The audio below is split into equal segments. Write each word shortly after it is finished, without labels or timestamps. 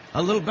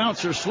A little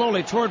bouncer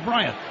slowly toward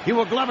Bryant. He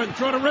will glove it and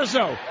throw to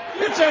Rizzo.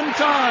 It's in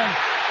time,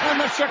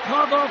 and the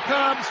Chicago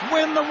Cubs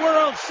win the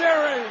World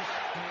Series.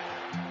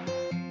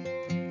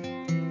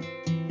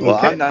 Well,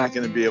 I'm not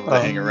going to be able to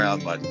hang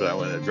around much, but I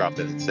want to drop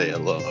in and say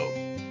hello.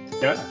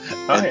 Yeah.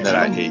 Hi, and that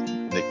I hate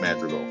Nick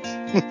Madrigal.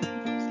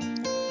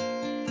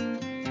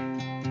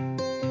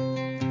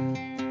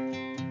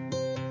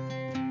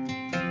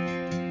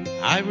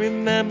 I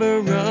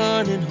remember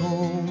running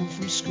home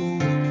from school,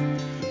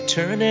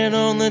 turning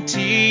on the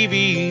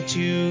TV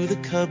to the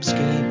Cubs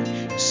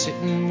game,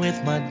 sitting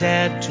with my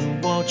dad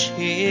to watch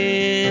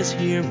his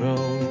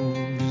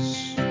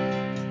heroes.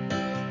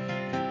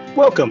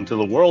 Welcome to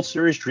the World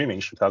Series Dreaming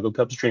Chicago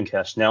Cubs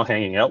Dreamcast, now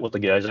hanging out with the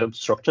guys at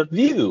Obstructed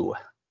View.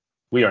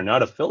 We are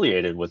not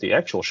affiliated with the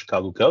actual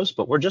Chicago Cubs,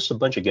 but we're just a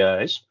bunch of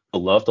guys who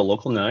love the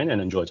local nine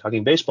and enjoy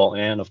talking baseball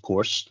and, of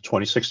course, the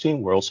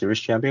 2016 World Series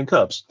champion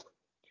Cubs.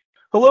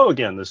 Hello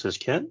again, this is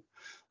Ken.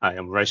 I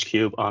am Rice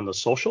Cube on the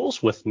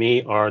socials. With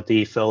me are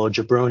the fellow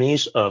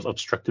jabronis of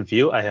Obstructed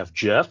View. I have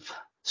Jeff,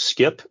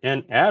 Skip,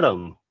 and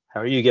Adam.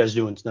 How are you guys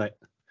doing tonight?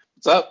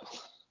 What's up?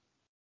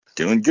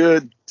 Doing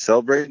good.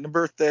 Celebrating a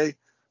birthday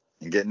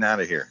and getting out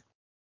of here.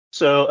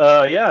 So,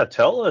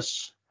 tell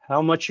us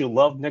how much you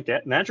love Nick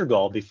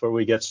Madrigal before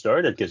we get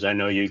started, because I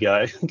know you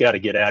guys got to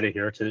get out of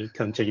here to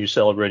continue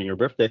celebrating your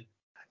birthday.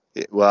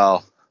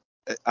 Well,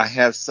 I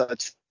have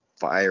such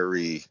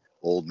fiery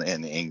old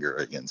man anger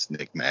against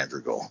Nick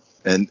Madrigal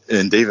and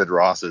David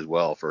Ross as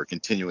well for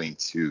continuing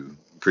to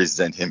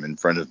present him in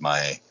front of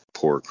my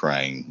poor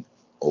crying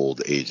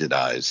old aged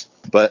eyes.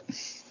 But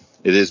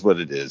it is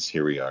what it is.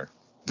 Here we are.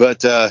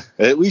 But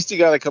at least he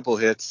got a couple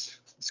hits,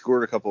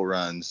 scored a couple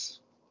runs,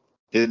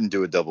 didn't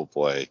do a double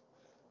play,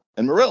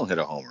 and Morel hit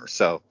a homer.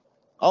 So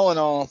all in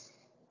all,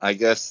 I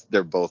guess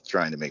they're both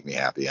trying to make me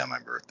happy on my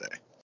birthday.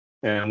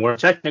 And we're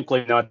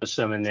technically not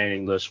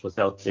disseminating this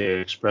without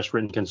the express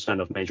written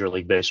consent of Major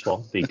League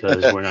Baseball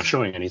because we're not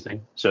showing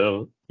anything.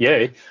 So,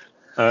 yay.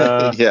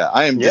 I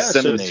am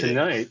disseminating so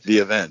tonight, the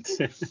event.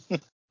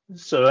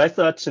 So I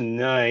thought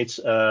tonight,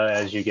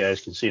 as you guys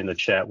can see in the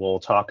chat,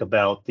 we'll talk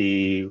about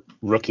the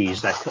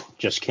rookies that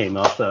just came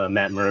up,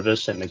 Matt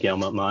Mervis and Miguel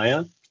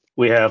Amaya.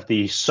 We have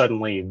the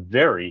suddenly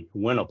very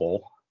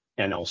winnable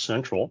NL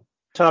Central.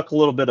 Talk a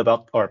little bit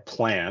about our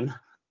plan,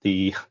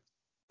 the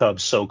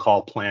Cubs'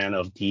 so-called plan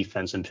of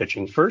defense and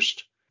pitching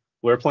first.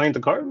 We're playing the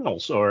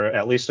Cardinals, or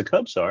at least the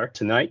Cubs are,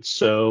 tonight,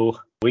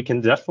 so we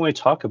can definitely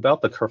talk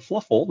about the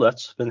kerfluffle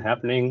that's been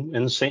happening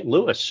in St.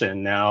 Louis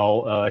and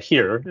now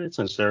here,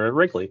 since they're at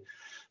Wrigley.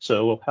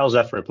 So how's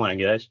that for a plan,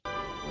 guys?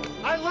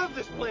 I love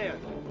this plan.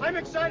 I'm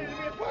excited to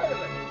be a part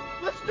of it.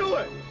 Let's do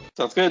it.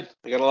 Sounds good.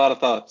 I got a lot of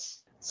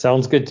thoughts.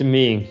 Sounds good to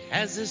me.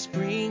 As the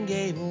spring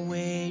gave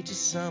away to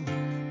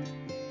summer,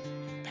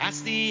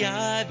 past the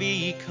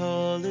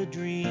ivy-colored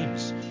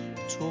dreams,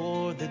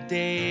 toward the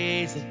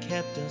days that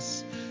kept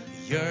us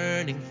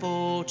yearning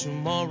for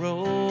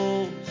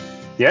tomorrow.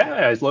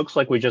 Yeah, it looks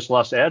like we just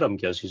lost Adam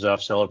because he's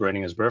off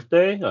celebrating his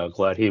birthday.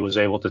 Glad he was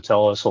able to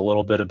tell us a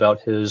little bit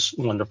about his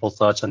wonderful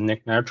thoughts on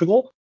Nick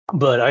Madrigal.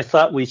 But I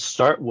thought we'd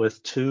start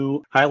with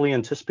two highly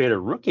anticipated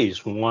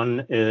rookies.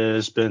 One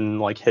has been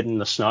like hitting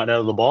the snot out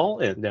of the ball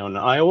and down in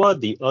Iowa.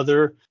 The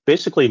other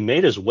basically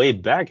made his way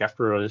back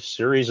after a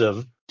series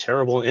of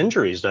terrible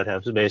injuries that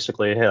have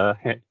basically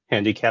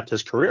handicapped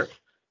his career.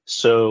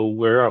 So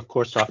we're, of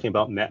course, talking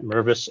about Matt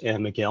Mervis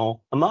and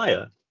Miguel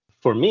Amaya.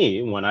 For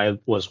me, when I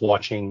was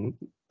watching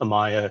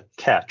Amaya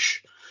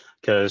catch,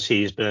 because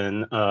he's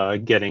been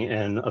getting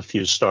in a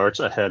few starts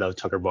ahead of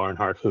Tucker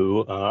Barnhart,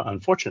 who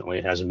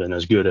unfortunately hasn't been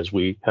as good as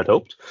we had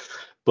hoped.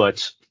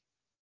 But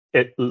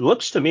it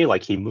looks to me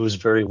like he moves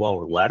very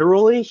well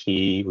laterally.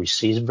 He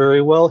receives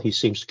very well. He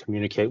seems to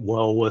communicate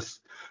well with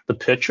the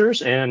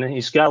pitchers, and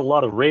he's got a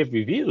lot of rave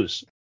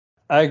reviews.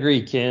 I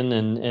agree, Ken,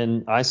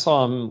 and I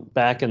saw him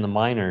back in the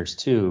minors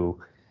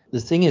too. The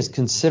thing is,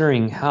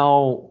 considering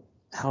how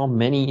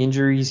many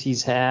injuries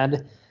he's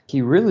had,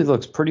 he really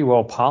looks pretty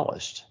well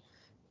polished.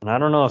 And I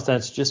don't know if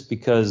that's just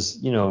because,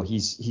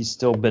 he's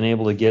still been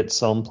able to get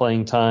some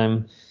playing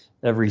time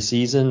every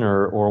season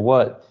or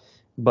what,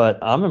 but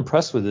I'm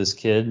impressed with this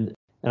kid.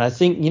 And I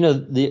think,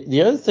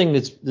 the other thing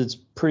that's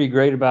pretty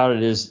great about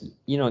it is,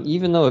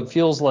 even though it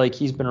feels like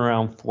he's been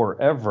around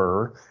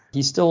forever,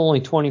 he's still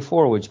only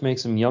 24, which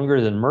makes him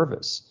younger than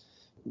Mervis.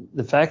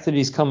 The fact that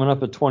he's coming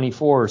up at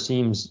 24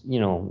 seems,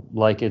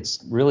 like it's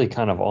really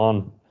kind of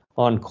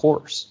on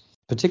course,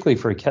 particularly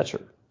for a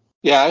catcher.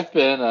 Yeah, I've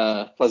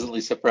been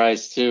pleasantly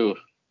surprised too.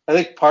 I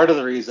think part of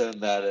the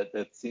reason that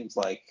it seems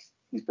like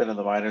he's been in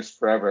the minors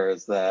forever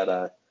is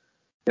that,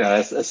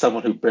 as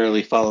someone who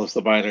barely follows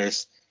the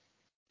minors,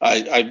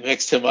 I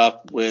mixed him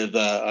up with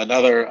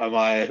another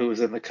Amaya who was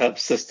in the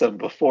Cubs system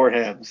before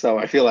him. So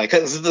I feel like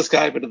this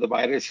guy been in the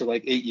minors for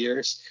like 8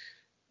 years,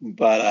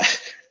 but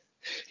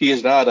he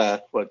is not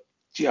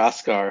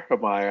Gioscar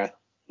Amaya,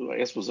 who I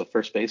guess was a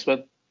first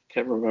baseman.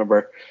 Can't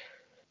remember.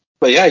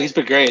 But yeah, he's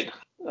been great.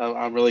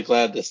 I'm really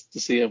glad to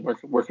see him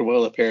working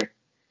well up here.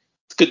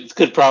 It's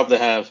good problem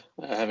to have,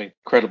 having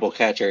credible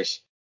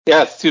catchers.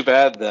 Yeah, it's too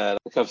bad that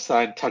the Cubs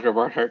signed Tucker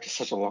Barnhart to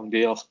such a long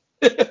deal.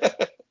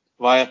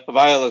 Maya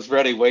looks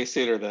ready way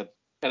sooner than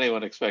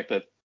anyone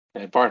expected,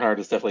 and Barnhart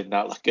has definitely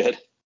not looked good.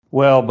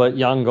 Well, but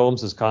Jan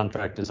Gomes'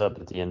 contract is up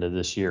at the end of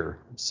this year.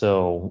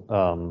 So,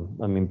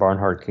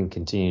 Barnhart can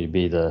continue to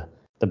be the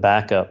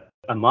backup.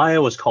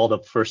 Amaya was called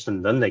up first,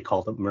 and then they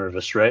called up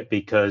Mervis, right?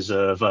 Because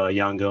of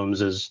Jan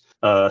Gomes'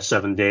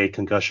 7-day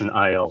concussion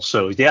IL.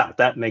 So, yeah,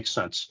 that makes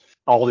sense.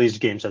 All these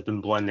games have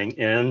been blending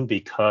in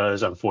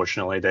because,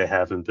 unfortunately, they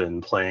haven't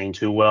been playing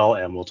too well,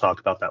 and we'll talk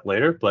about that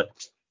later. But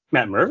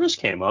Matt Mervis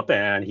came up,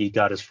 and he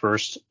got his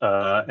first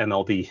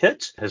MLB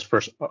hit, his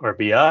first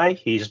RBI.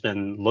 He's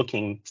been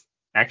looking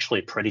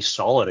actually pretty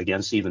solid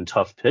against even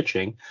tough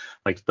pitching.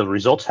 Like, the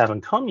results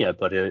haven't come yet,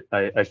 but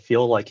I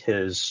feel like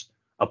his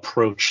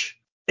approach,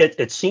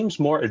 it seems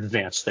more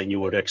advanced than you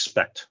would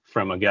expect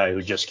from a guy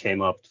who just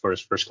came up for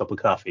his first cup of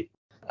coffee.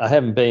 I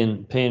haven't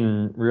been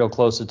paying real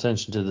close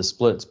attention to the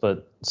splits,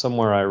 but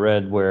somewhere I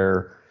read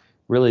where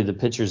really the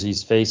pitchers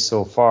he's faced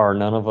so far,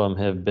 none of them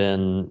have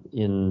been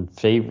in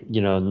favor.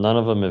 None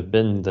of them have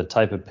been the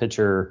type of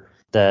pitcher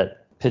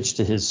that pitched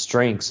to his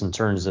strengths in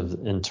terms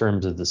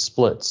of the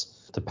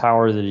splits. The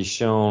power that he's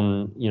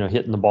shown,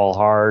 hitting the ball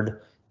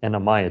hard, and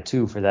Amaya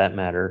too, for that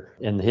matter,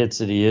 and the hits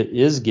that he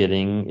is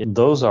getting,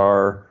 those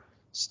are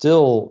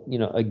still,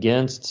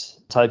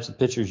 against types of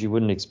pitchers you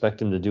wouldn't expect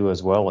him to do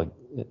as well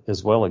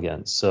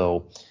against.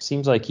 So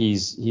seems like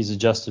he's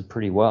adjusted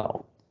pretty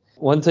well.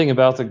 One thing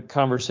about the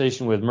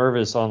conversation with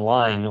Mervis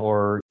online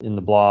or in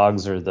the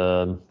blogs or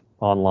the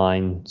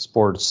online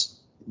sports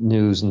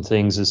news and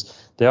things is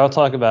they all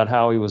talk about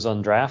how he was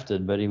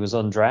undrafted, but he was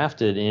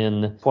undrafted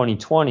in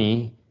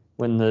 2020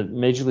 when the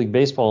Major League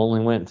Baseball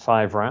only went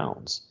 5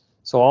 rounds.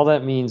 So all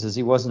that means is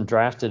he wasn't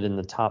drafted in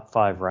the top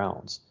 5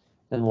 rounds.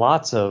 And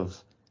lots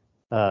of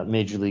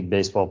Major League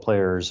Baseball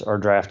players are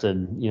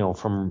drafted,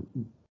 from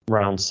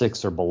round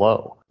 6 or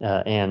below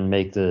and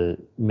make the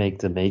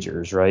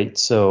majors, right?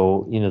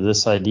 So,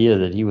 this idea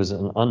that he was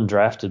an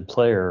undrafted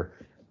player,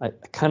 I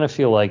kind of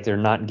feel like they're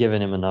not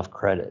giving him enough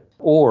credit,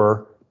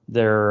 or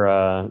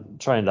they're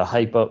trying to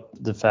hype up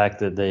the fact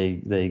that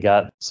they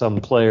got some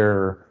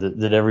player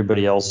that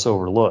everybody else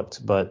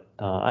overlooked. But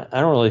I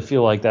don't really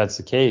feel like that's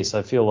the case.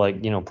 I feel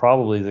like,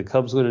 probably the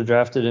Cubs would have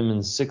drafted him in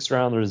the 6th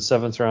round or the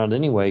 7th round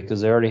anyway,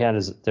 because they already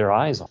had their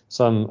eyes on.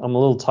 So I'm a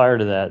little tired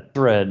of that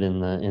thread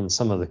in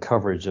some of the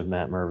coverage of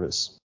Matt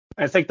Mervis.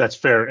 I think that's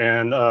fair.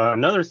 And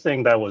another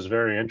thing that was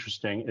very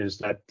interesting is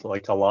that,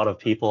 like, a lot of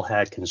people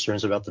had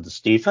concerns about this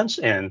defense,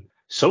 and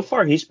so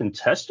far he's been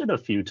tested a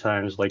few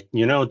times. Like,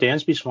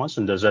 Dansby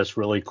Swanson does this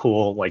really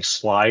cool, like,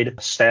 slide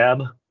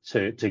stab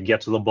to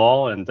get to the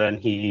ball, and then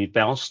he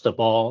bounced the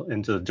ball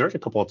into the dirt a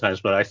couple of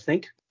times. But I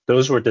think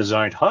those were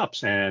designed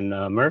hops, and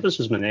Mervis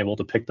has been able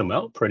to pick them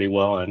out pretty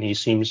well, and he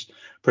seems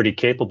pretty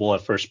capable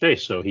at first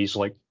base. So he's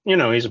like,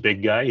 he's a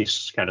big guy.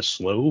 He's kind of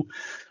slow.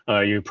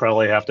 You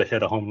probably have to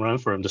hit a home run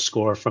for him to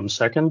score from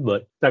second,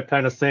 but that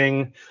kind of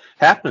thing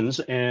happens,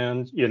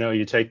 and,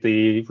 you take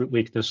the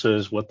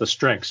weaknesses with the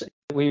strengths.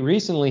 We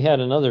recently had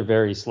another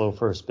very slow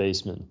first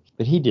baseman,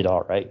 but he did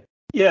all right.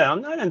 Yeah,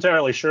 I'm not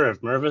entirely sure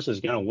if Mervis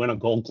is going to win a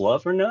Gold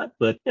Glove or not,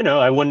 but,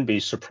 I wouldn't be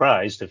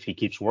surprised if he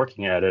keeps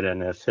working at it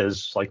and if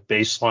his, like,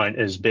 baseline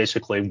is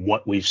basically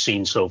what we've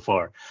seen so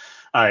far.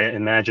 I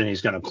imagine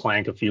he's going to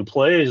clank a few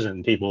plays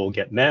and people will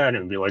get mad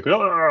and be like,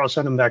 oh, I'll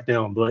send him back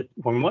down. But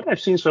from what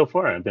I've seen so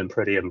far, I've been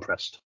pretty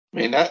impressed. I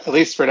mean, at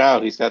least for now,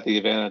 he's got the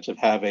advantage of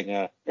having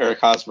Eric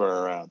Hosmer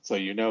around, so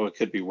it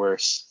could be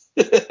worse.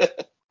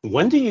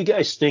 When do you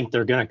guys think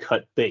they're going to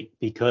cut bait?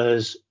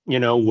 Because,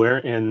 we're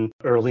in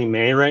early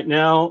May right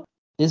now.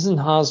 Isn't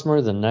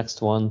Hosmer the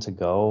next one to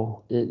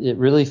go? It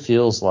really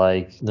feels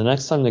like the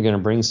next time they're going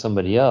to bring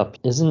somebody up,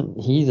 isn't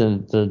he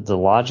the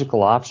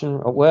logical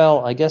option?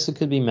 Well, I guess it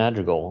could be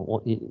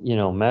Madrigal.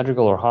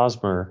 Madrigal or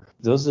Hosmer,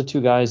 those are the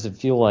two guys that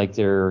feel like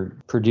they're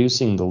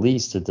producing the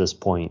least at this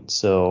point.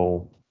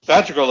 So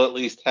Madrigal at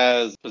least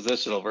has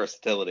positional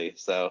versatility,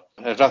 so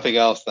if nothing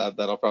else,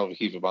 that'll probably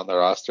keep him on the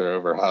roster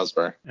over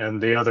Hosmer. And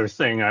the other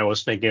thing I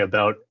was thinking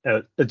about,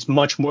 it's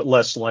much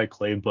less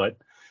likely, but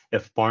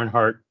if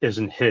Barnhart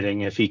isn't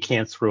hitting, if he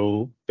can't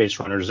throw base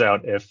runners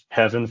out, if,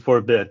 heaven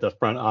forbid, the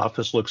front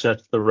office looks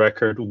at the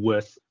record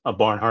with a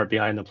Barnhart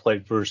behind the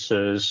plate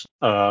versus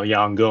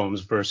Jan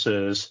Gomes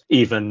versus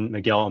even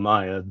Miguel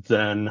Amaya,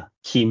 then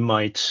he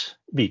might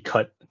be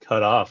cut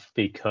off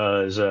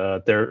because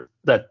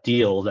that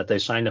deal that they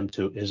signed him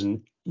to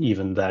isn't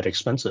even that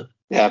expensive.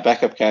 Yeah,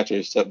 backup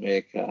catchers don't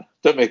make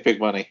big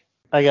money.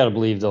 I got to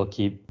believe they'll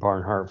keep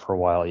Barnhart for a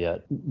while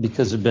yet,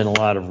 because there've been a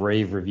lot of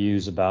rave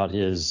reviews about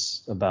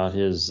his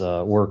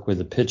work with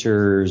the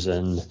pitchers,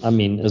 and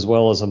as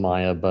well as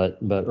Amaya, but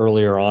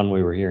earlier on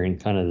we were hearing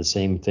kind of the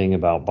same thing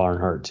about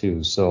Barnhart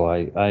too. So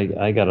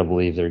I got to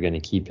believe they're going to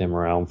keep him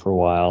around for a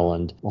while.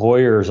 And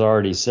Hoyer's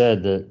already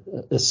said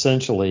that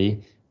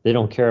essentially they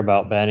don't care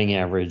about batting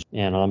average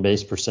and on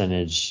base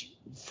percentage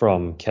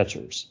from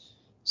catchers.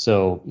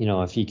 So,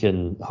 if he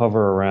can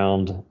hover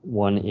around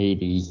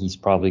 180, he's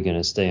probably going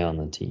to stay on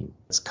the team.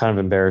 It's kind of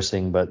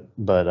embarrassing,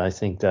 but I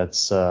think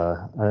that's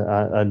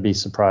I'd be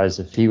surprised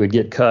if he would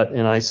get cut.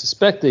 And I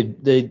suspect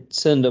they'd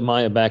send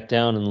Amaya back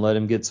down and let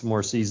him get some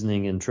more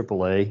seasoning in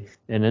AAA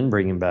and then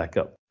bring him back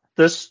up.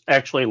 This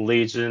actually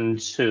leads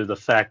into the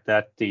fact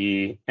that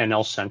the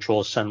NL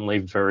Central is suddenly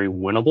very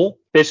winnable,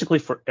 basically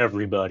for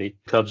everybody.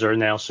 Cubs are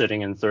now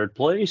sitting in third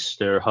place.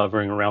 They're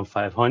hovering around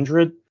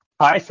 500.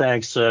 I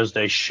think says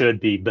they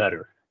should be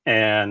better.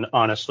 And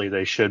honestly,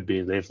 they should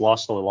be. They've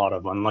lost a lot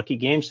of unlucky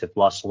games. They've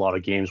lost a lot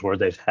of games where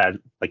they've had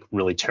like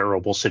really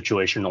terrible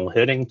situational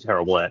hitting,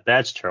 terrible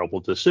at-bats,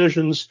 terrible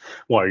decisions.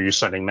 Why are you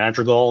sending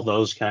Madrigal?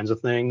 Those kinds of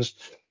things.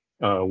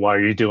 Why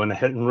are you doing a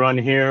hit and run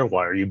here?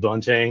 Why are you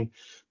bunting?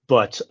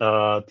 But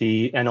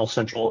the NL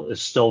Central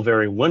is still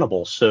very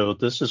winnable. So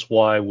this is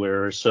why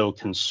we're so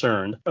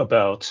concerned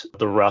about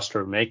the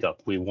roster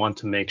makeup. We want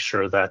to make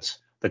sure that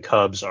the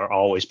Cubs are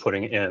always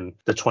putting in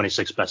the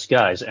 26 best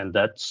guys, and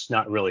that's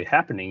not really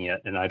happening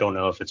yet. And I don't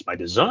know if it's by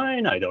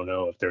design. I don't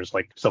know if there's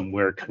like some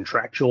weird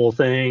contractual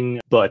thing.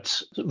 But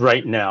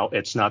right now,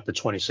 it's not the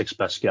 26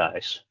 best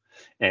guys.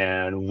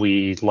 And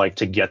we'd like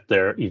to get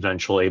there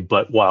eventually.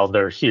 But while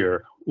they're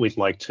here, we'd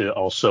like to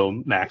also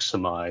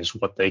maximize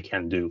what they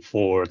can do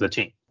for the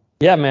team.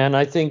 Yeah, man,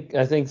 I think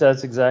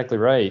that's exactly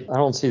right. I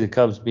don't see the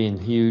Cubs being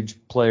huge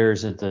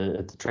players at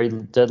the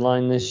trade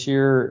deadline this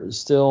year.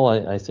 Still,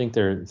 I think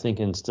they're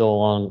thinking still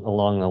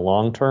along the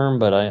long term,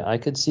 but I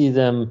could see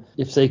them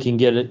if they can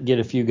get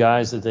a few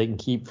guys that they can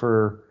keep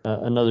for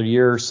another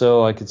year or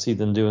so. I could see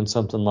them doing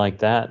something like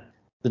that.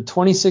 The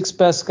 26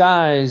 best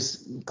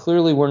guys,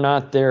 clearly we're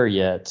not there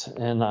yet.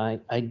 And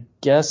I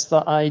guess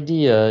the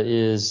idea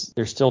is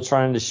they're still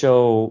trying to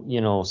show,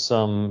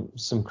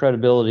 some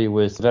credibility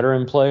with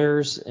veteran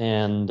players.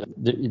 And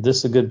this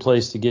is a good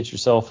place to get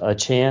yourself a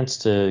chance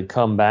to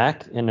come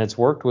back. And it's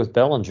worked with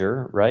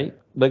Bellinger, right?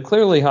 But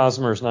clearly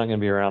Hosmer's not going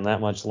to be around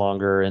that much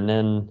longer. And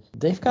then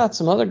they've got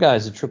some other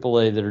guys at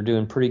AAA that are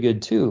doing pretty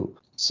good too.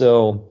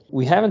 So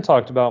we haven't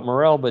talked about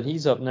Morel, but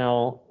he's up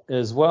now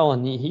as well,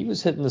 and he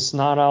was hitting the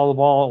snot out of the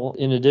ball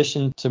in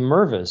addition to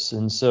Mervis,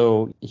 and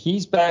so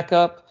he's back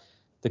up.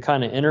 The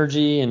kind of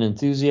energy and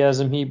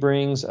enthusiasm he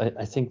brings,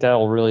 I think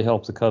that'll really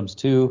help the Cubs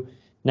too.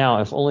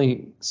 Now, if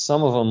only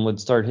some of them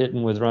would start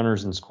hitting with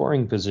runners in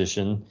scoring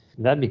position,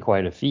 that'd be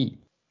quite a feat.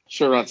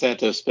 Sure, Ron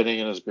Santos spinning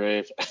in his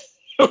grave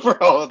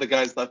over all of the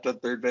guys left on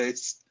third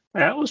base.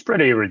 That was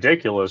pretty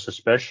ridiculous,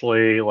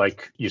 especially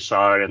like you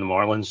saw it in the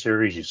Marlins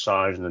series, you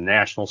saw it in the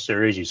National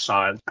series, you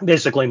saw it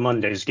basically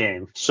Monday's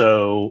game.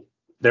 So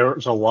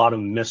there's a lot of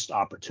missed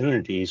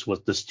opportunities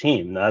with this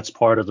team. That's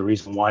part of the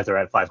reason why they're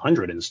at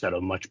 500 instead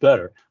of much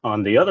better.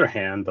 On the other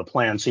hand, the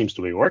plan seems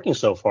to be working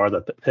so far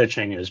that the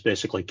pitching is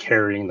basically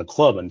carrying the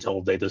club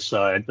until they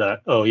decide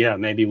that, oh yeah,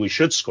 maybe we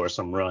should score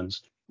some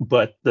runs.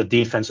 But the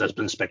defense has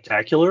been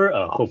spectacular.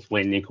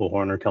 Hopefully Nico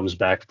Horner comes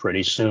back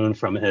pretty soon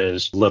from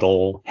his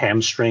little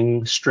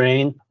hamstring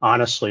strain.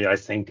 Honestly, I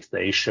think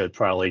they should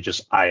probably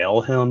just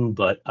IL him,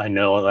 but I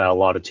know that a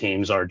lot of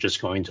teams are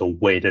just going to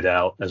wait it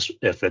out as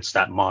if it's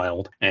that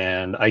mild.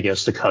 And I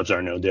guess the Cubs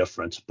are no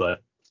different,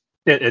 but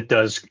it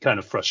does kind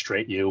of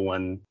frustrate you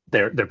when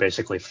they're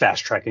basically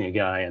fast tracking a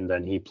guy and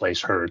then he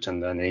plays hurt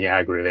and then he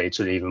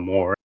aggravates it even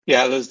more.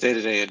 Yeah, those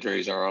day-to-day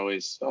injuries are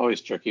always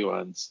tricky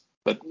ones.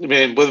 But, I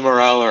mean, with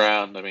Morel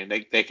around, I mean,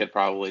 they could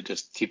probably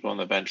just keep him on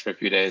the bench for a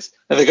few days.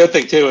 And the good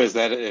thing, too, is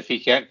that if he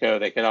can't go,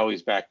 they can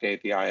always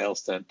backdate the IL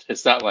stint.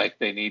 It's not like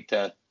they need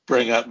to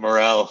bring up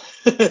Morel.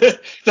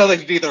 It's not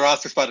like you need the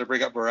roster spot to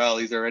bring up Morel.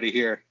 He's already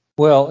here.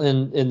 Well,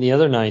 and the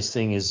other nice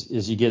thing is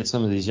you get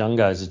some of these young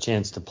guys a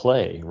chance to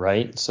play,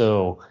 right?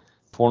 So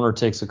Horner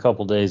takes a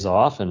couple days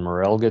off and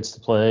Morel gets to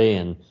play,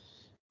 and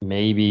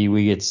maybe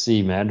we get to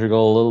see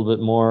Madrigal a little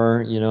bit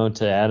more,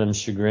 to Adam's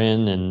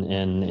chagrin,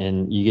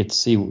 and you get to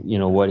see,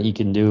 what he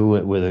can do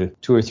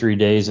with 2 or 3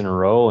 days in a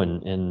row.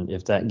 And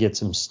if that gets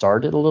him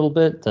started a little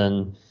bit,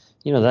 then,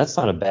 that's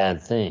not a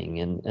bad thing.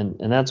 And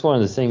that's one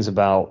of the things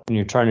about when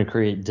you're trying to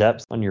create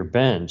depth on your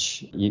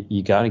bench,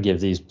 you got to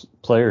give these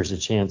players a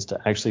chance to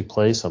actually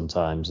play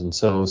sometimes. And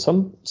so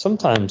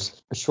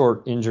sometimes a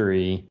short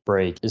injury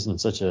break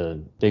isn't such a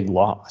big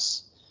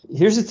loss.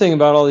 Here's the thing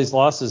about all these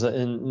losses,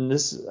 and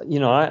this,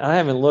 I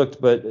haven't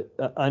looked, but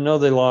I know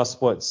they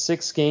lost,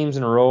 6 games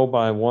in a row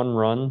by 1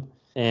 run,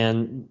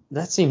 and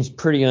that seems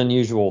pretty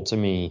unusual to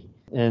me.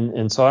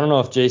 And so I don't know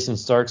if Jason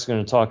Stark's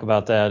going to talk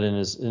about that in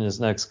his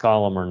next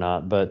column or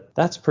not, but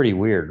that's pretty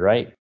weird,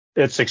 right?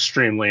 It's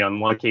extremely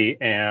unlucky,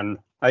 and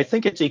I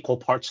think it's equal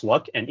parts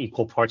luck and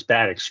equal parts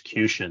bad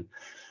execution.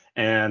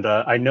 And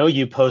I know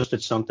you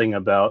posted something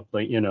about,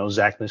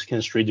 Zach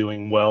McKinstry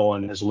doing well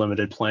in his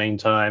limited playing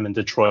time in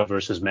Detroit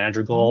versus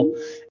Madrigal.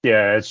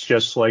 Yeah, it's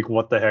just like,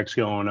 what the heck's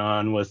going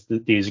on with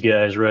these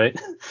guys, right?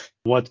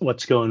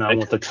 What's going on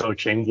with the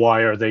coaching?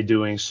 Why are they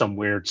doing some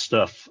weird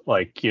stuff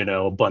like,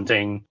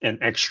 bunting and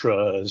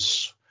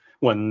extras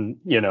when,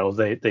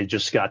 they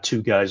just got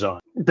 2 guys on?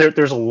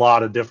 There's a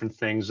lot of different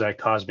things that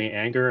cause me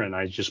anger, and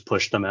I just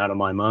pushed them out of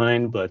my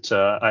mind. But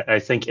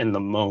I think in the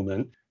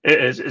moment,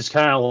 It's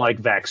kind of like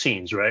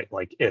vaccines, right?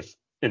 Like if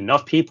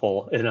enough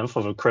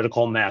of a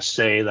critical mass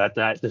say that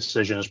that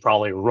decision is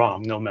probably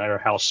wrong, no matter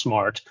how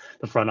smart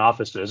the front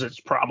office is, it's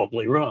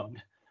probably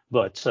wrong.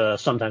 But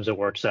sometimes it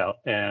works out.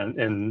 And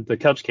in the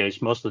Cubs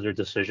case, most of their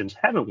decisions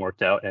haven't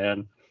worked out.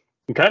 And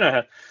I'm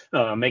kind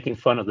of making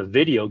fun of the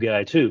video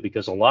guy, too,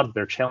 because a lot of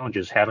their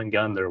challenges haven't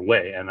gone their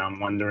way. And I'm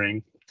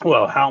wondering,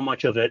 well, how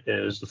much of it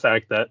is the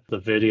fact that the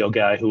video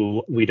guy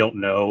who we don't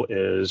know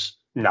is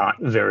not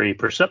very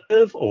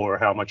perceptive, or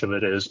how much of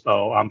it is,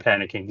 oh, I'm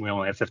panicking. We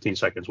only have 15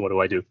 seconds. What do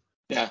I do?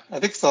 Yeah, I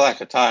think it's a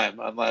lack of time,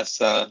 unless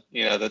the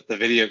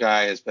video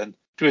guy has been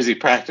too busy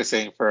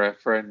practicing for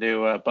a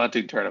new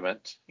bunting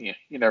tournament. You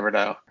never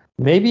know.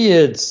 Maybe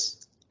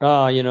it's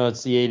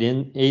it's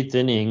the eighth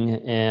inning,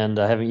 and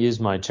I haven't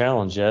used my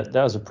challenge yet.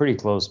 That was a pretty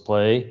close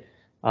play.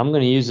 I'm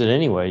going to use it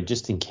anyway,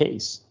 just in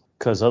case,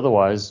 because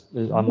otherwise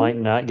I might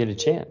not get a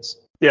chance.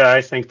 Yeah,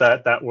 I think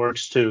that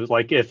works too.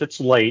 Like if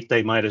it's late,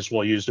 they might as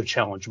well use the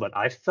challenge. But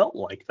I felt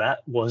like that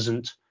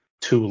wasn't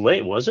too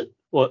late, was it?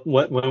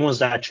 When was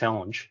that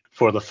challenge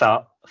for the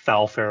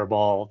foul fair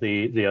ball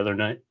the other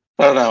night?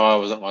 I don't know. I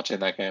wasn't watching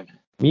that game.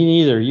 Me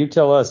neither. You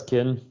tell us,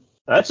 kid.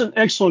 That's an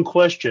excellent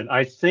question.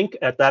 I think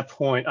at that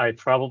point I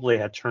probably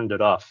had turned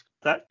it off.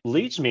 That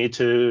leads me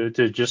to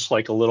just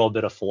like a little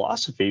bit of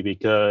philosophy,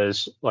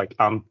 because like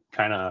I'm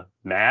kind of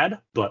mad,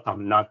 but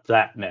I'm not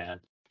that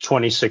mad.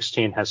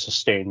 2016 has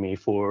sustained me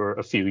for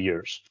a few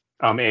years.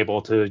 I'm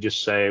able to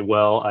just say,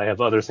 well, I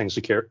have other things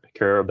to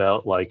care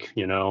about, like,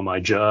 my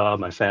job,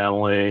 my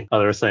family,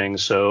 other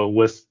things. So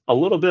with a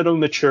little bit of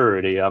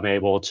maturity, I'm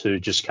able to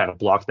just kind of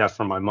block that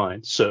from my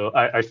mind. So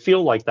I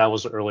feel like that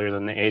was earlier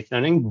than the eighth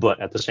inning,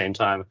 but at the same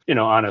time,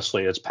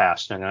 honestly, it's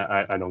past and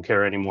I don't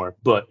care anymore.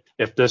 But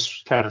if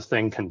this kind of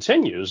thing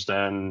continues,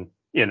 then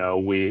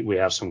we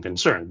have some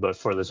concern. But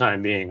for the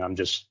time being, I'm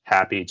just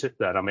happy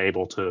that I'm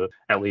able to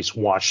at least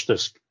watch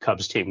this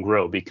Cubs team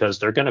grow, because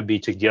they're going to be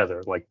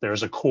together. Like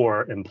there's a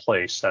core in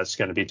place that's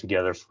going to be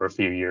together for a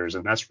few years,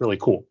 and that's really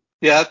cool.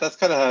 Yeah, that's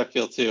kind of how I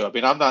feel too. I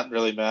mean, I'm not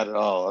really mad at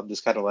all. I'm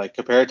just kind of like,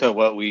 compared to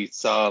what we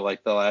saw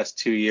like the last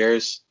 2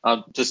 years,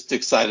 I'm just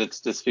excited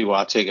to just be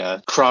watching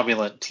a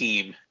cromulent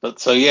team.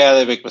 But so yeah,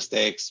 they make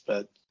mistakes,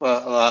 but well,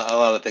 a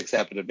lot of things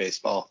happen in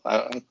baseball.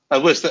 I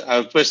wish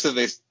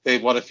that they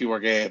won a few more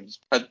games.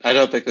 I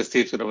don't think this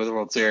team's going to win the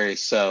World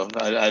Series, so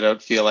I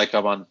don't feel like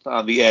I'm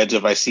on the edge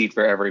of my seat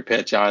for every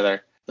pitch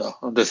either. So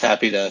I'm just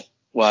happy to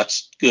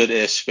watch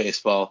good-ish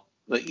baseball,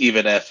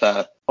 even if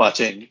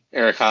watching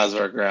Eric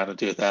Hosmer ground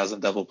into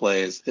 1,000 double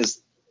plays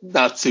is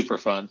not super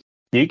fun.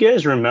 Do you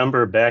guys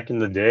remember back in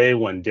the day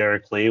when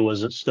Derek Lee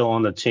was still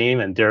on the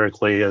team? And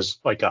Derek Lee is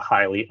like a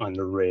highly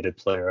underrated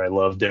player. I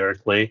love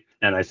Derek Lee,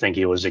 and I think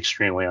he was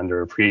extremely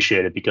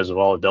underappreciated because of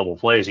all the double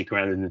plays he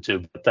grounded into.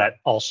 But that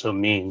also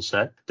means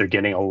that they're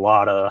getting a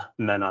lot of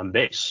men on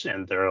base,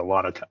 and there are a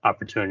lot of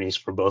opportunities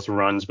for both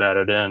runs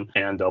batted in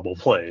and double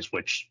plays,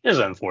 which is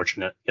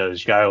unfortunate,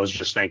 because guy was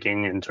just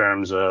thinking in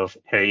terms of,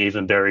 hey,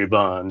 even Barry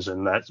Bonds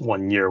in that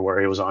 1 year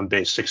where he was on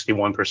base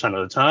 61%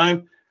 of the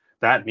time,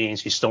 that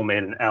means he still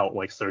made an out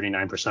like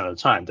 39% of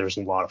the time. There's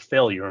a lot of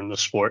failure in the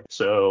sport.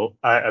 So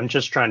I'm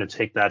just trying to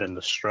take that in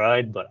the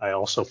stride, but I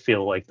also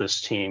feel like this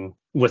team,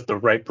 with the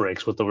right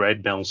breaks, with the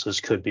right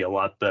bounces, could be a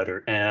lot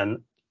better.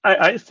 And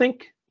I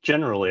think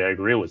generally I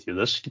agree with you.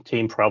 This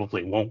team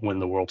probably won't win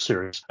the World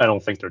Series. I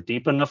don't think they're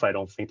deep enough. I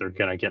don't think they're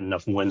going to get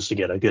enough wins to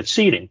get a good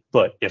seeding.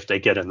 But if they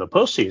get in the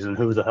postseason,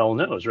 who the hell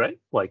knows, right?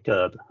 Like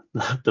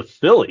the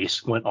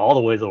Phillies went all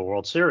the way to the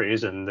World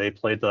Series, and they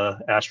played the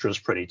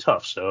Astros pretty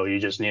tough. So you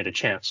just need a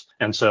chance.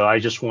 And so I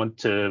just want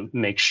to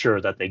make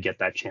sure that they get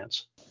that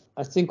chance.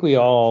 I think we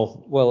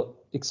all, well,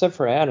 except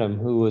for Adam,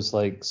 who was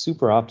like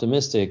super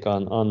optimistic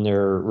on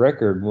their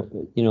record,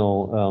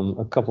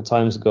 a couple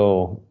times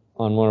ago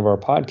on one of our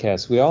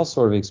podcasts, we all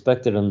sort of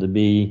expected them to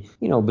be,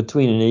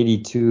 between an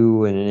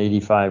 82 and an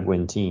 85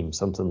 win team,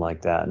 something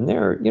like that. And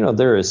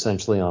they're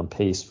essentially on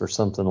pace for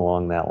something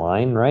along that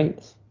line, right?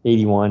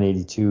 81,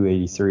 82,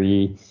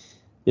 83,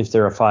 if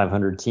they're a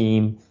 500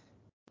 team.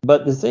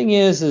 But the thing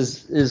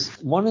is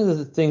one of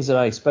the things that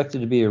I expected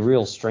to be a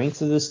real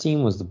strength of this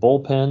team was the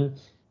bullpen,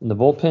 and the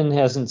bullpen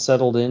hasn't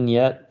settled in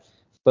yet.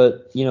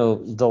 But,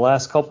 the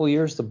last couple of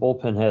years, the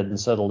bullpen hadn't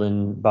settled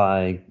in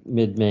by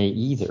mid-May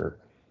either.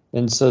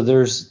 And so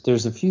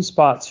there's a few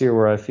spots here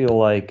where I feel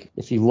like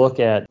if you look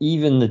at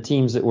even the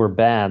teams that were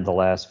bad the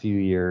last few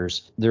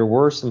years, there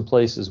were some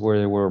places where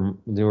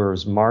there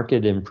was marked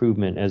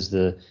improvement as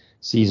the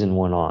season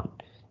went on.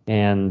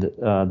 And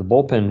the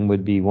bullpen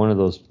would be one of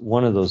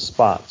those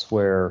spots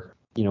where,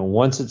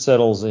 once it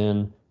settles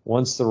in,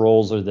 once the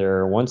roles are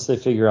there, once they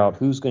figure out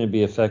who's going to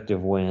be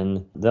effective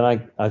when, then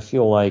I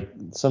feel like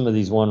some of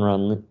these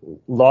one-run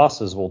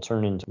losses will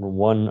turn into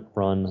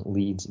one-run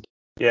leads.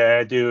 Yeah,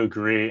 I do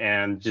agree.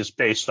 And just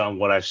based on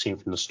what I've seen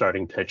from the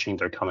starting pitching,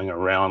 they're coming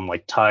around.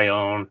 Like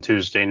Tyone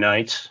Tuesday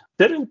night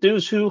didn't do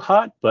too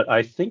hot, but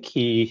I think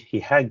he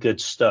had good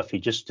stuff. He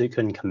just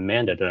couldn't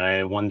command it. And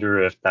I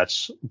wonder if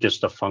that's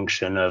just a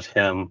function of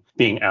him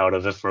being out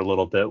of it for a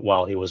little bit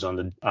while he was on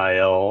the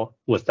IL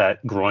with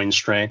that groin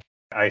strain.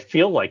 I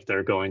feel like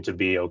they're going to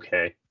be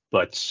okay.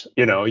 But,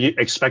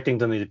 expecting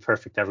them to be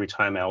perfect every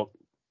time out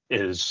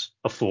is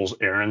a fool's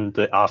errand.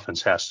 The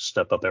offense has to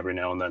step up every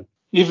now and then.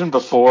 Even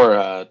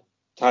before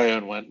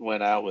Tyone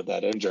went out with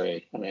that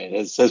injury, I mean,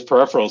 his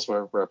peripherals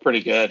were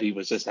pretty good. He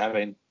was just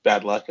having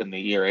bad luck in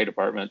the ERA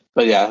department.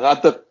 But yeah,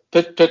 not the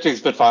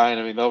pitching's been fine.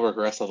 I mean, they'll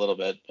regress a little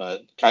bit,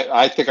 but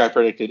I think I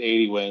predicted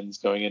 80 wins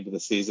going into the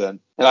season,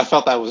 and I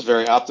felt that was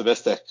very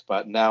optimistic.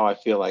 But now I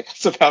feel like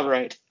it's about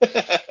right.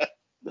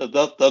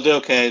 They'll do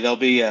okay. They'll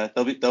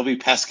be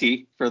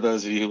pesky for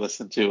those of you who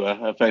listen to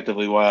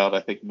Effectively Wild. I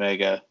think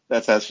Meg,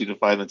 that's how she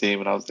defined the team,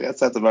 and I was like,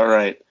 that's about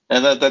right.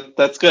 And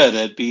that's good.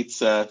 It beats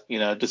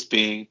just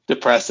being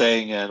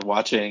depressing and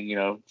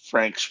watching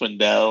Frank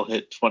Schwindel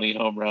hit 20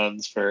 home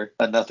runs for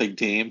a nothing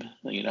team.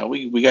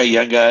 We got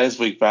young guys.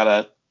 We've got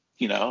a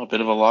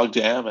bit of a log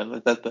jam,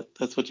 and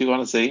that's what you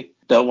want to see.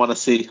 Don't want to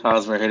see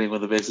Hosmer hitting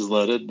with the bases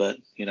loaded, but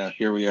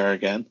here we are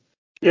again.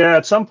 Yeah,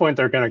 at some point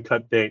they're going to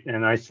cut bait.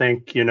 And I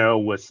think,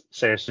 with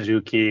Seiya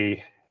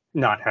Suzuki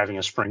not having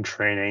a spring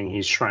training,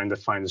 he's trying to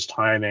find his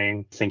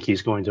timing. I think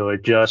he's going to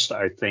adjust.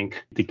 I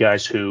think the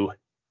guys who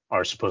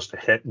are supposed to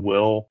hit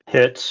will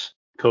hit.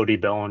 Cody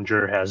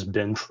Bellinger has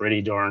been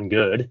pretty darn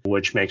good,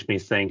 which makes me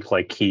think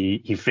like he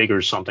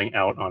figures something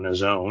out on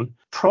his own,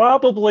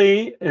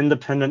 probably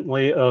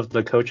independently of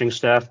the coaching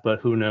staff, but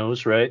who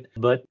knows, right?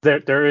 But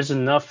there is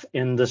enough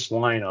in this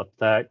lineup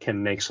that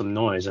can make some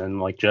noise.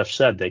 And like Jeff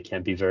said, they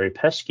can be very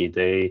pesky.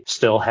 They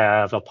still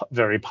have a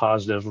very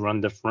positive run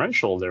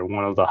differential. They're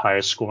one of the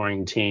highest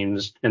scoring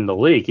teams in the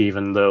league,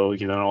 even though,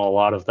 a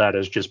lot of that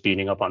is just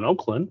beating up on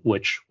Oakland,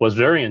 which was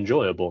very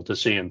enjoyable to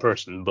see in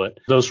person. But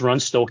those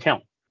runs still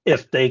count.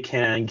 If they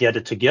can get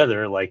it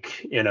together,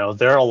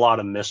 there are a lot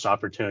of missed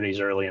opportunities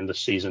early in the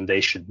season.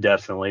 They should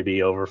definitely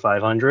be over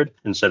 500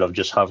 instead of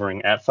just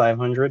hovering at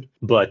 500.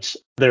 But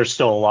there's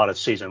still a lot of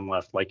season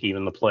left. Like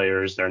even the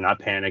players, they're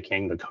not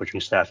panicking. The coaching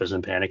staff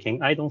isn't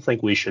panicking. I don't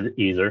think we should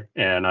either.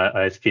 And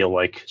I feel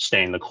like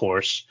staying the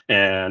course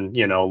and,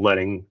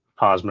 letting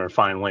Hosmer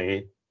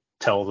finally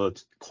tell the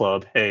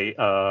club, hey,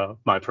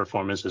 my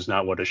performance is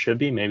not what it should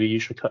be. Maybe you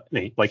should cut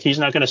me. Like he's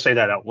not going to say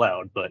that out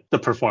loud, but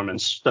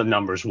the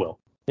numbers will.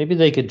 Maybe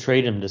they could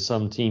trade him to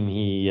some team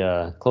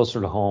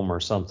closer to home or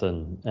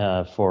something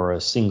for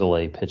a single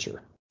A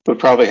pitcher. Would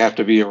probably have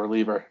to be a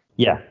reliever.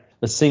 Yeah,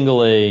 a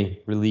single A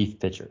relief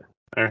pitcher.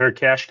 I heard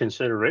cash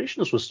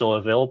considerations was still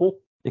available.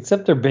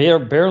 Except they're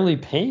barely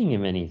paying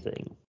him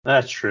anything.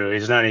 That's true.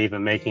 He's not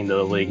even making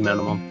the league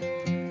minimum.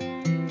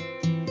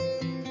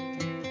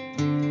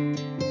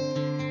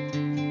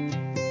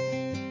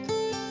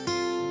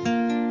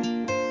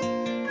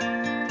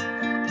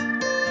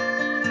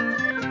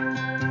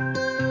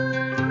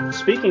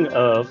 Speaking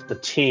of the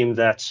team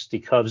that the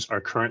Cubs are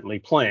currently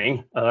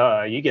playing,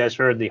 you guys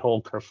heard the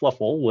whole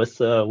kerfluffle with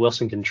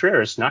Wilson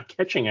Contreras not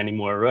catching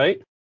anymore,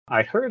 right?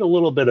 I heard a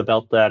little bit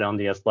about that on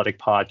the Athletic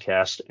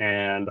podcast,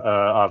 and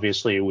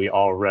obviously we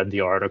all read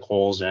the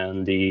articles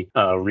and the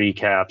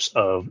recaps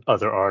of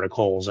other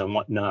articles and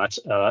whatnot.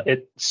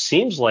 It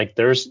seems like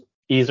there's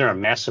either a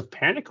massive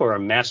panic or a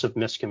massive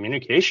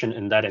miscommunication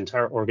in that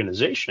entire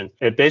organization.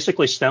 It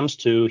basically stems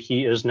to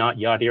he is not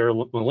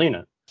Yadier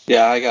Molina.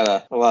 Yeah, I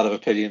got a lot of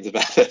opinions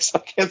about this. I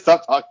can't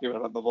stop talking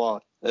about it on the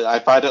blog. I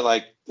find it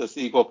like this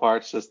equal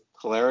parts just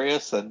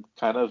hilarious and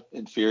kind of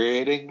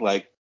infuriating.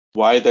 Like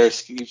why they're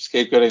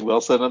scapegoating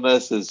Wilson in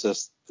this is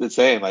just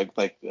insane. Like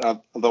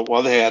on the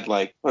one hand,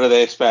 like what do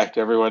they expect?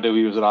 Everyone knew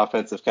he was an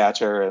offensive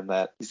catcher and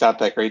that he's not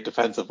that great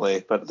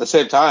defensively. But at the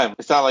same time,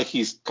 it's not like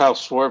he's Kyle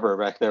Schwarber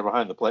back there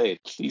behind the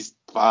plate. He's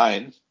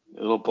fine,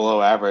 a little below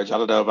average. I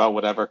don't know about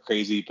whatever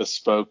crazy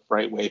bespoke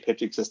right way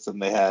pitching system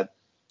they had.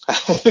 I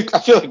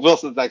feel like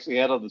Wilson's actually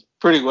handled this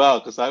pretty well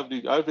because I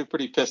would be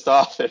pretty pissed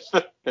off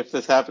if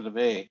this happened to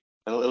me.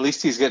 And at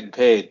least he's getting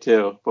paid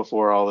too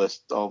before all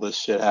this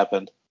shit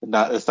happened.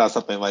 It's not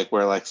something like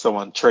where like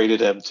someone traded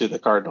him to the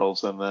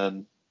Cardinals and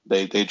then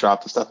they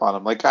dropped the stuff on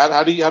him. Like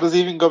how does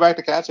he even go back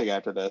to catching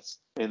after this?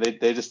 I mean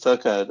they just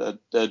took a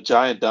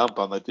giant dump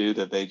on the dude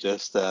that they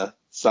just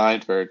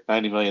signed for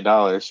 $90 million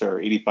or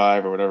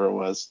 85 or whatever it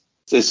was.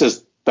 It's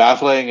just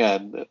baffling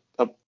and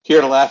here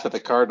to laugh at the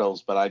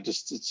Cardinals, but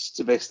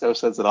it makes no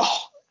sense at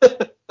all.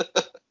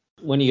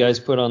 When you guys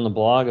put on the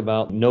blog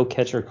about no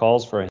catcher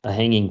calls for a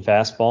hanging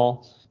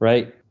fastball,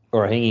 right?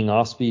 Or a hanging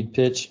off-speed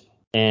pitch.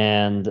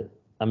 And,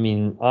 I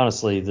mean,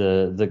 honestly,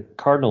 the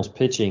Cardinals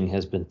pitching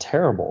has been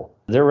terrible.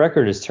 Their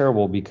record is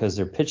terrible because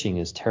their pitching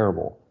is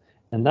terrible.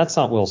 And that's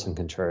not Wilson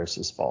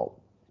Contreras'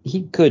 fault.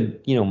 He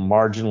could,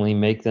 marginally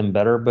make them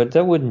better, but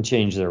that wouldn't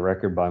change their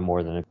record by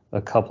more than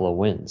a couple of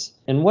wins.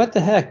 And what the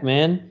heck,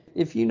 man?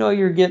 If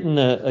you're getting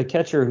a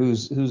catcher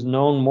who's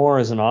known more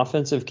as an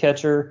offensive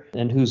catcher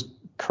and whose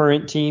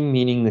current team,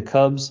 meaning the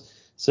Cubs,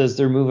 says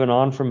they're moving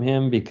on from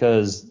him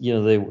because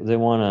they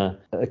want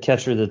a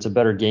catcher that's a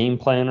better game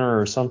planner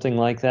or something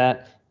like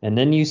that, and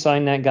then you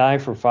sign that guy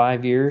for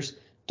 5 years,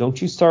 don't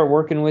you start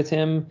working with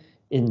him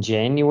in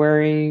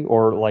January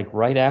or like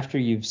right after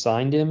you've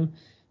signed him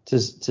to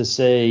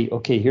say,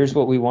 okay, here's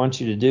what we want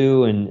you to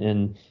do,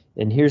 and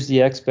and here's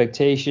the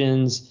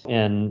expectations,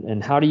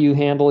 and how do you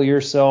handle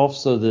yourself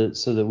so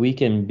that we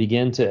can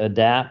begin to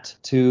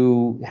adapt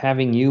to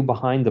having you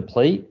behind the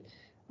plate.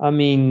 I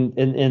mean,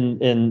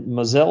 and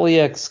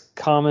Mozeliak's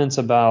comments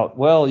about,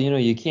 well,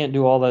 you can't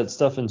do all that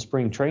stuff in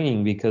spring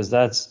training because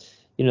that's,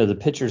 the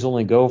pitchers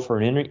only go for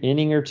an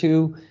inning or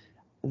two.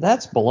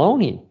 That's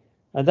baloney.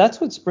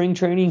 That's what spring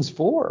training's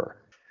for.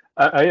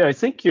 I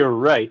think you're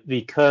right,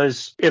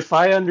 because if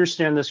I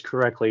understand this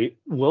correctly,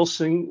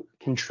 Wilson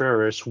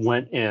Contreras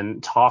went in,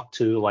 talked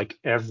to like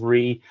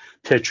every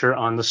pitcher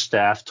on the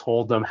staff,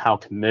 told them how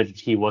committed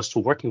he was to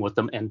working with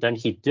them, and then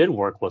he did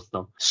work with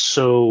them.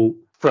 So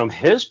from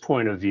his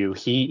point of view,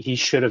 he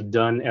should have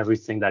done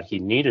everything that he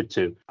needed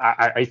to.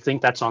 I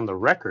think that's on the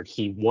record.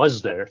 He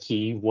was there.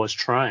 He was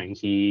trying.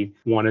 He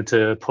wanted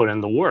to put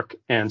in the work.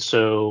 And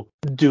so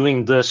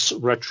doing this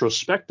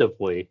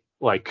retrospectively,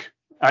 like,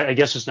 I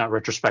guess it's not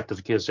retrospective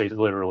because they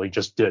literally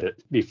just did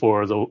it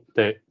before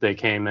they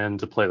came in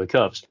to play the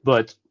Cubs.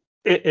 But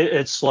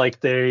it's like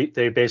they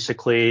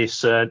basically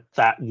said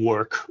that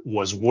work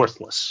was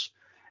worthless,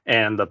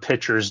 and the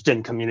pitchers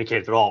didn't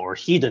communicate at all, or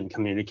he didn't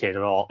communicate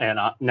at all. And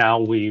now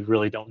we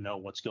really don't know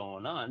what's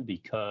going on,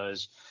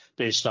 because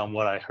based on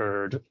what I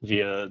heard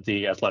via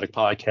the Athletic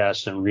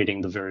podcast and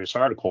reading the various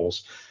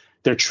articles,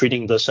 they're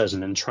treating this as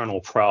an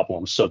internal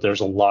problem. So there's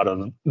a lot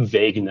of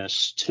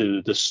vagueness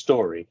to the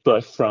story.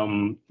 But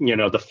from,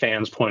 the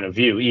fans' point of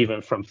view,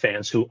 even from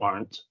fans who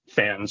aren't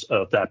fans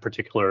of that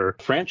particular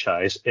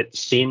franchise, it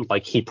seemed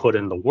like he put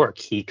in the work.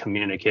 He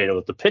communicated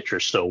with the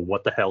pitchers. So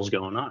what the hell's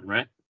going on,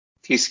 right?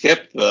 He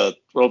skipped the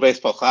World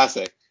Baseball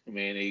Classic. I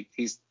mean,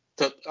 he's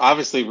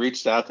obviously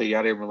reached out to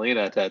Yadier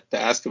Molina to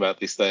ask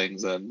about these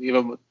things. And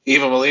even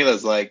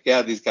Molina's like,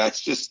 yeah, these guys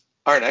just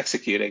aren't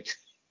executing.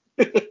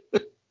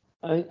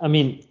 I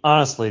mean,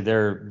 honestly,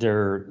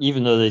 they're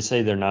even though they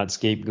say they're not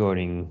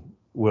scapegoating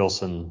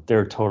Wilson,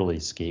 they're totally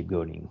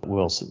scapegoating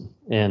Wilson,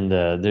 and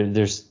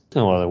there's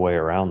no other way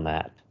around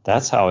that.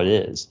 That's how it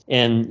is.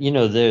 And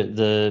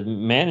the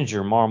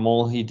manager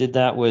Marmol, he did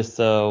that with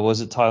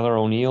was it Tyler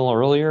O'Neill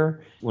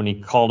earlier when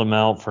he called him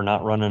out for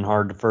not running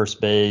hard to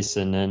first base,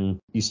 and then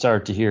you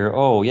start to hear,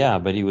 oh yeah,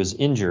 but he was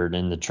injured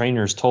and the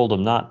trainers told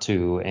him not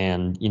to,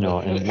 and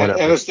and whatever.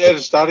 And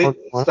it's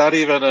not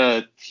even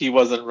a he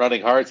wasn't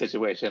running hard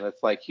situation.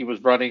 It's like he was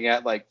running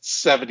at like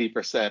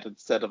 70%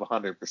 instead of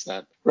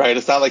 100%. Right?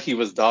 It's not like he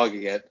was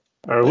dogging it.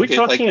 Are we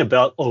talking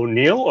about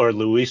O'Neill or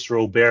Luis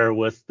Robert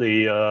with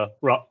the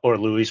or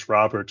Luis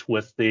Robert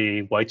with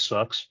the White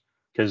Sox?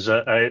 Because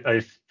I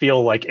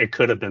feel like it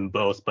could have been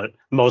both, but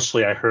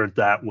mostly I heard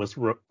that with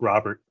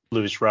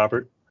Luis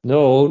Robert.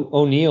 No,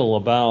 O'Neill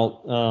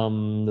about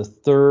the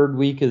third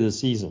week of the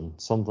season,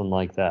 something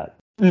like that.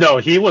 No,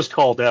 he was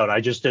called out. I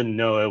just didn't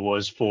know it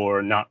was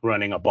for not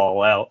running a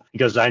ball out,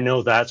 because I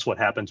know that's what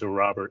happened to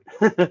Robert.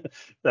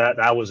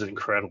 that was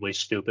incredibly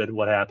stupid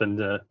what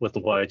happened with the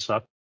White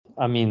Sox.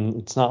 I mean,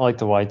 it's not like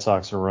the White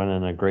Sox are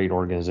running a great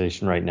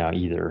organization right now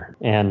either.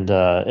 And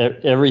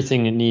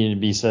everything that needed to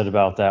be said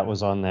about that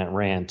was on that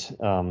rant,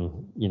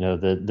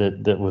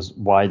 that was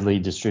widely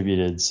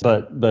distributed.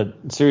 But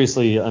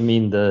seriously, I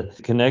mean, the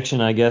connection,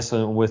 I guess,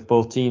 with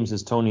both teams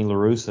is Tony La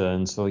Russa.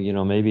 And so,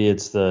 maybe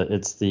it's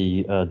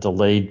the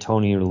delayed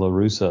Tony La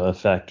Russa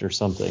effect or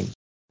something.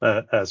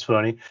 That's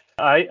funny.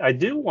 I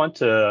do want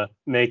to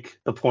make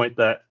the point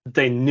that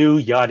they knew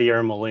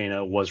Yadier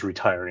Molina was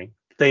retiring.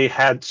 They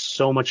had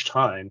so much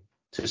time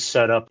to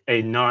set up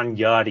a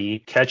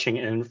non-Yachty catching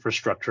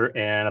infrastructure,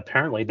 and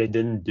apparently they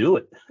didn't do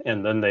it.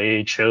 And then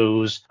they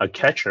chose a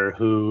catcher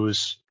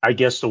who's, I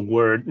guess the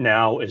word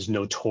now is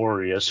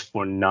notorious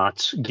for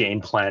not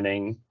game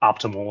planning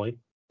optimally.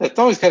 It's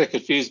always kind of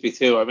confused me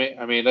too. I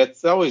mean,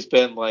 it's always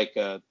been like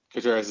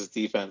Contreras'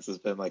 defense has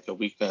been like a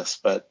weakness,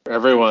 but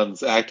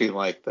everyone's acting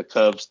like the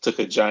Cubs took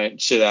a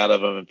giant shit out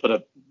of him and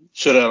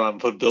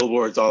put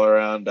billboards all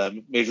around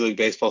Major League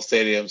Baseball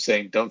stadium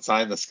saying don't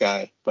sign this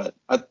guy. But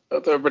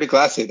they're pretty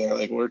classy. They're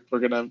like, we're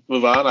gonna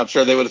move on. I'm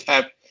sure they would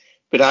have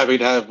been happy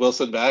to have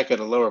Wilson back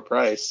at a lower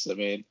price. I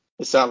mean,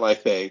 it's not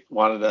like they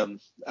wanted him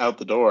out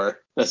the door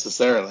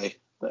necessarily.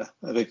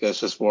 I think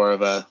that's just more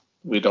of a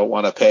we don't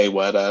want to pay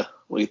what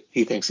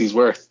he thinks he's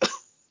worth.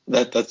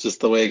 That's just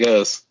the way it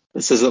goes.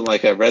 This isn't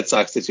like a Red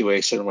Sox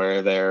situation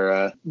where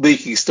they're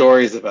leaking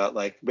stories about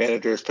like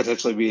managers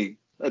potentially being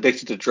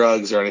addicted to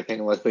drugs or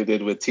anything like they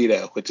did with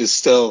Tito, which is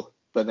still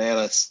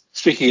bananas.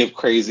 Speaking of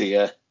crazy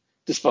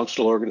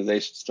dysfunctional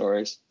organization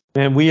stories.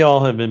 Man, we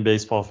all have been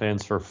baseball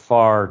fans for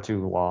far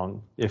too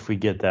long if we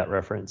get that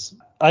reference.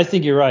 I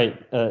think you're right,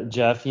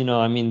 Jeff.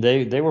 I mean,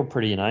 they were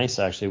pretty nice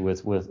actually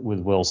with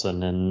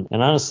Wilson, and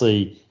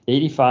honestly,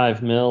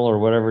 85 mil or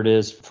whatever it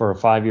is for a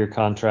 5-year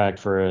contract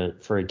for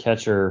a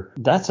catcher,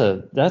 that's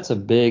a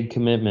big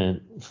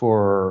commitment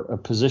for a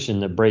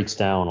position that breaks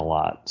down a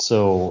lot.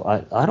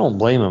 So I don't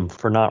blame him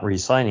for not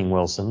re-signing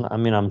Wilson. I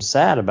mean, I'm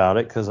sad about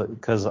it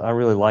because I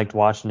really liked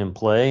watching him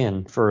play,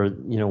 and for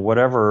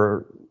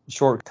whatever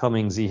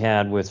shortcomings he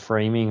had with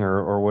framing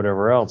or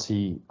whatever else,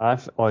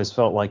 I've always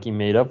felt like he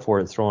made up for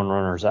it throwing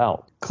runners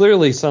out.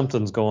 Clearly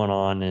something's going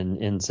on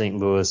in St.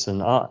 Louis,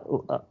 and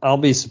I'll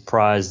be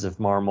surprised if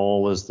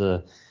Marmol is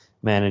the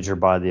manager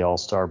by the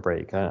All-Star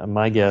break.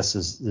 My guess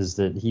is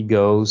that he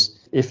goes.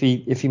 If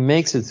he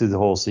makes it through the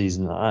whole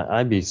season,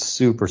 I'd be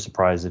super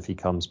surprised if he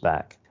comes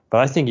back. But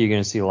I think you're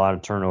going to see a lot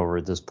of turnover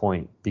at this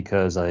point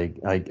because I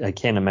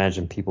can't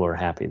imagine people are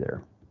happy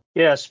there.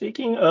 Yeah,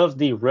 speaking of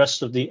the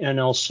rest of the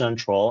NL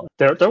Central,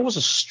 there was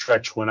a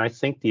stretch when I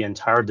think the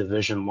entire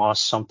division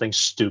lost something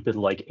stupid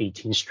like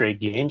 18 straight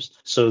games.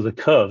 So the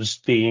Cubs,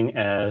 being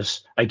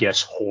as, I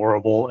guess,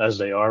 horrible as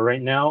they are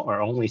right now,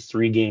 are only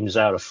 3 games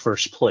out of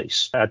first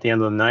place. At the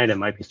end of the night, it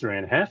might be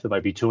 3.5, it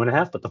might be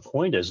 2.5, but the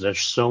point is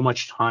there's so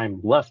much time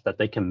left that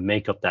they can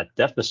make up that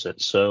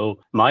deficit. So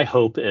my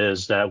hope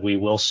is that we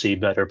will see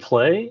better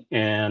play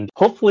and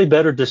hopefully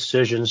better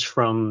decisions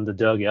from the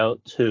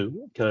dugout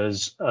too,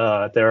 because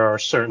there are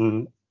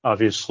certain,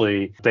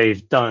 obviously,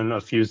 they've done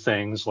a few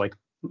things like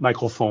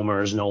Michael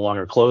Fulmer is no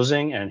longer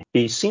closing, and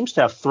he seems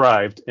to have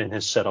thrived in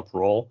his setup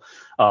role.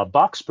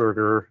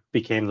 Boxberger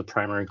became the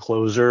primary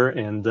closer,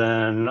 and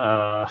then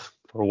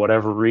for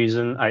whatever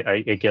reason,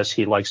 I guess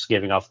he likes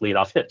giving off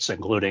leadoff hits,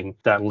 including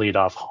that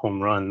leadoff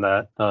home run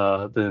that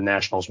the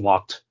Nationals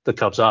walked the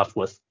Cubs off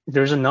with.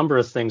 There's a number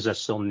of things that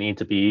still need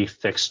to be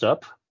fixed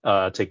up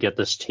to get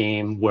this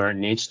team where it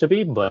needs to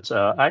be, but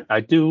I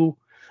do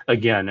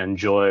again,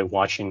 enjoy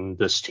watching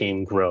this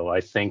team grow.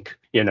 I think,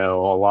 a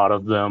lot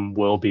of them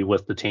will be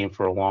with the team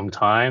for a long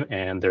time,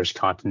 and there's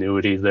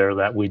continuity there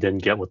that we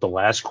didn't get with the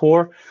last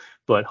core.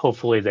 But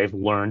hopefully they've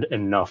learned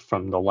enough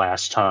from the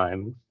last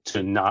time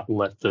to not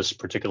let this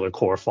particular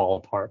core fall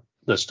apart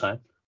this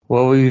time.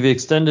 Well, we've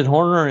extended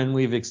Horner and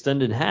we've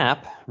extended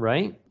Happ,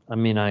 right? I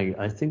mean,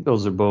 I think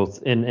those are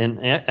both, and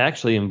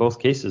actually in both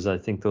cases, I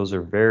think those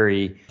are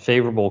very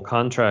favorable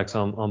contracts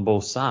on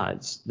both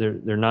sides.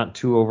 They're not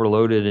too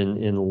overloaded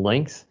in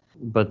length,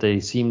 but they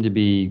seem to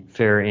be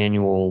fair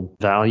annual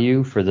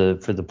value for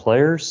the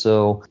players.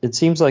 So it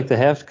seems like they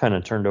have kind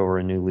of turned over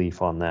a new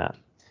leaf on that.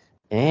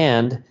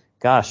 And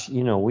gosh,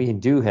 we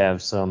do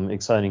have some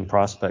exciting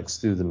prospects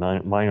through the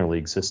minor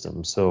league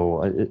system.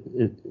 So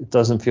it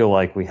doesn't feel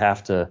like we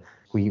have to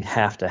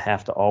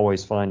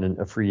always find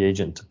a free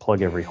agent to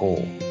plug every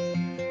hole.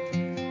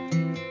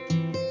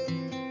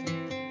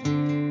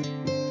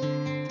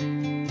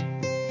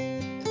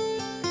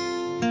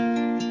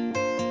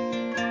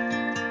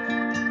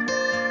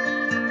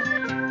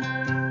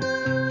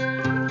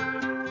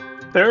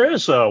 There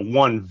is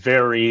one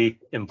very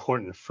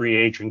important free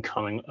agent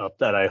coming up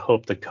that I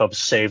hope the Cubs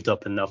saved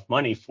up enough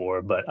money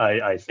for, but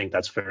I think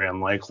that's very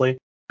unlikely.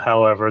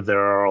 However,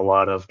 there are a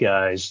lot of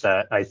guys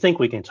that I think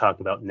we can talk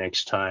about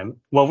next time.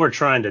 What we're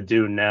trying to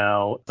do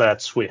now,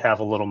 we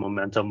have a little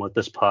momentum with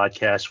this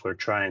podcast. We're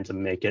trying to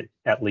make it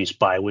at least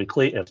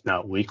bi-weekly, if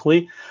not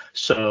weekly.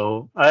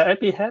 So I'd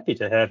be happy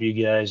to have you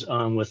guys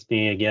on with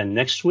me again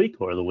next week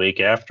or the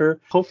week after.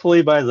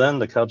 Hopefully by then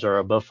the Cubs are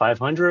above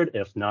 500.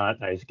 If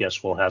not, I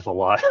guess we'll have a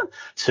lot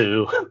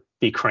to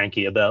be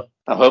cranky about.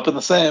 I'm hoping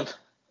the same.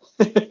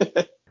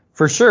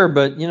 For sure,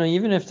 but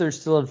even if they're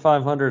still at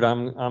 500,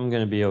 I'm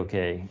going to be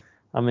okay.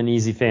 I'm an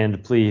easy fan to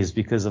please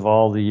because of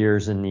all the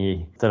years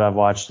that I've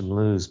watched them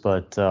lose.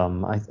 But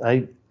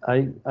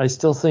I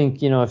still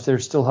think if they're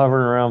still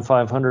hovering around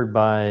 500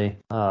 by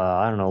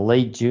I don't know,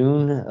 late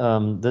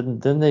June,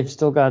 then they've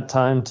still got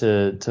time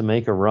to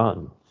make a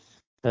run,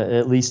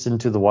 at least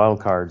into the wild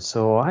card.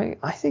 So I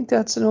think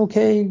that's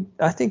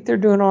I think they're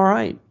doing all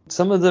right.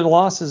 Some of the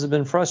losses have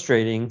been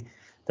frustrating.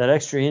 That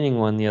extra inning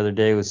one the other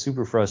day was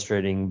super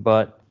frustrating,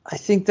 but I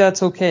think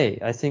that's okay.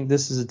 I think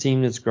this is a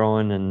team that's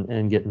growing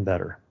and getting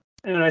better.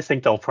 And I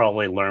think they'll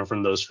probably learn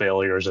from those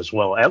failures as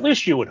well. At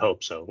least you would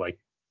hope so. Like,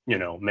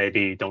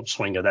 maybe don't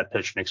swing at that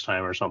pitch next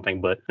time or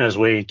something. But as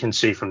we can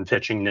see from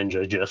pitching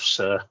ninja gifs,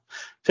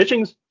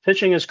 pitching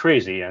is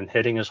crazy and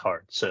hitting is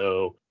hard.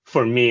 So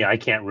for me, I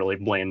can't really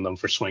blame them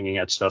for swinging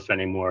at stuff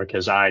anymore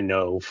because I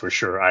know for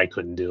sure I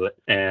couldn't do it.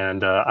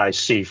 And I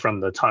see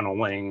from the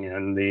tunneling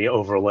and the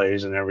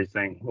overlays and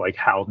everything, like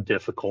how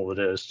difficult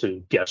it is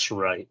to guess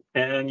right.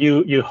 And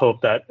you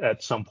hope that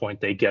at some point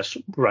they guess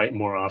right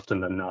more often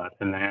than not,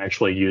 and they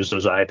actually use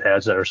those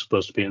iPads that are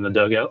supposed to be in the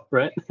dugout,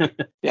 right?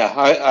 Yeah,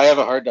 I have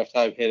a hard enough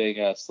time hitting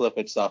a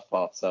slippage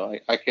softball, so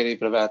I can't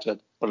even imagine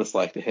what it's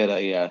like to hit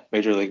a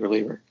major league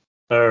reliever.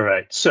 All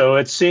right, so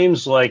it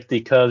seems like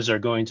the Cubs are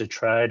going to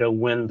try to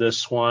win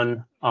this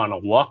one on a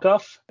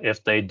walk-off.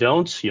 If they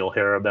don't, you'll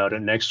hear about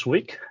it next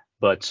week.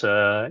 But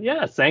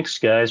thanks,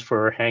 guys,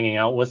 for hanging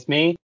out with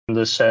me.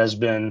 This has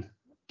been,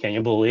 can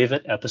you believe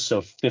it,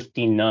 episode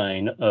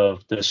 59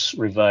 of this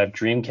revived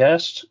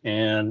Dreamcast.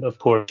 And, of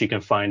course, you can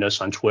find us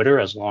on Twitter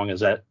as long as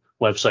that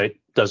website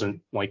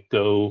doesn't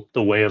go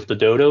the way of the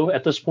dodo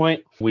at this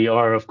point. We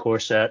are, of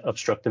course, at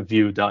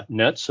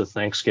obstructiveview.net. So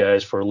thanks,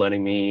 guys, for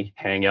letting me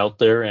hang out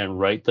there and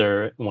write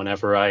there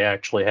whenever I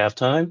actually have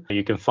time.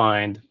 You can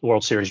find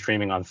World Series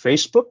Dreaming on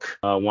Facebook.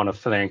 I want to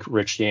thank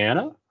Rich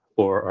Deanna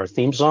for our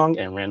theme song,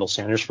 and Randall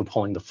Sanders for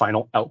pulling the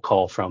final out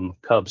call from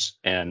Cubs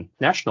and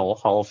National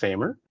Hall of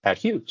Famer Pat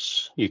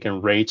Hughes. You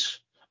can rate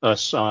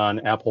us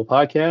on Apple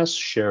Podcasts,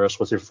 share us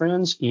with your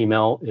friends.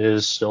 Email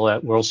is still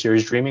at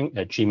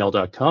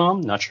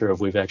worldseriesdreaming@gmail.com. Not sure if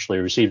we've actually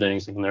received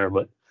anything there,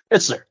 but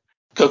it's there.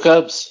 Go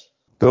Cubs.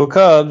 Go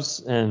Cubs,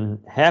 and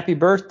happy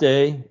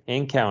birthday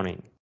and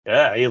counting.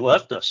 Yeah, he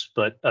left us,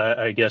 but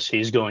I guess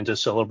he's going to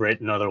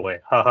celebrate another way.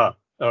 Haha.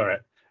 All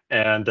right.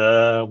 And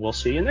we'll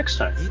see you next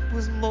time. It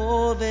was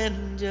more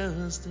than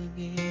just a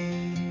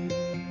game.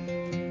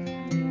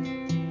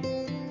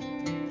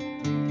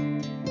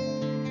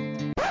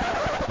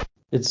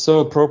 It's so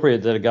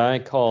appropriate that a guy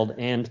called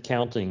And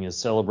Counting is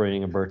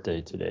celebrating a birthday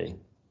today.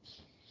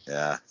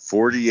 Yeah,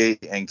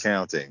 48 and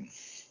counting.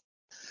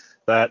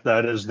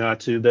 That is not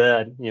too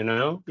bad, you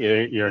know.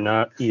 You're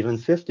not even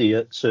 50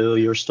 yet, so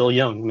you're still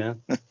young,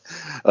 man.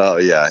 Oh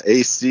yeah,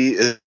 AC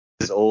is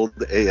old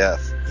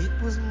AF.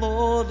 It was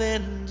more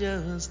than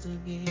just a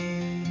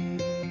game.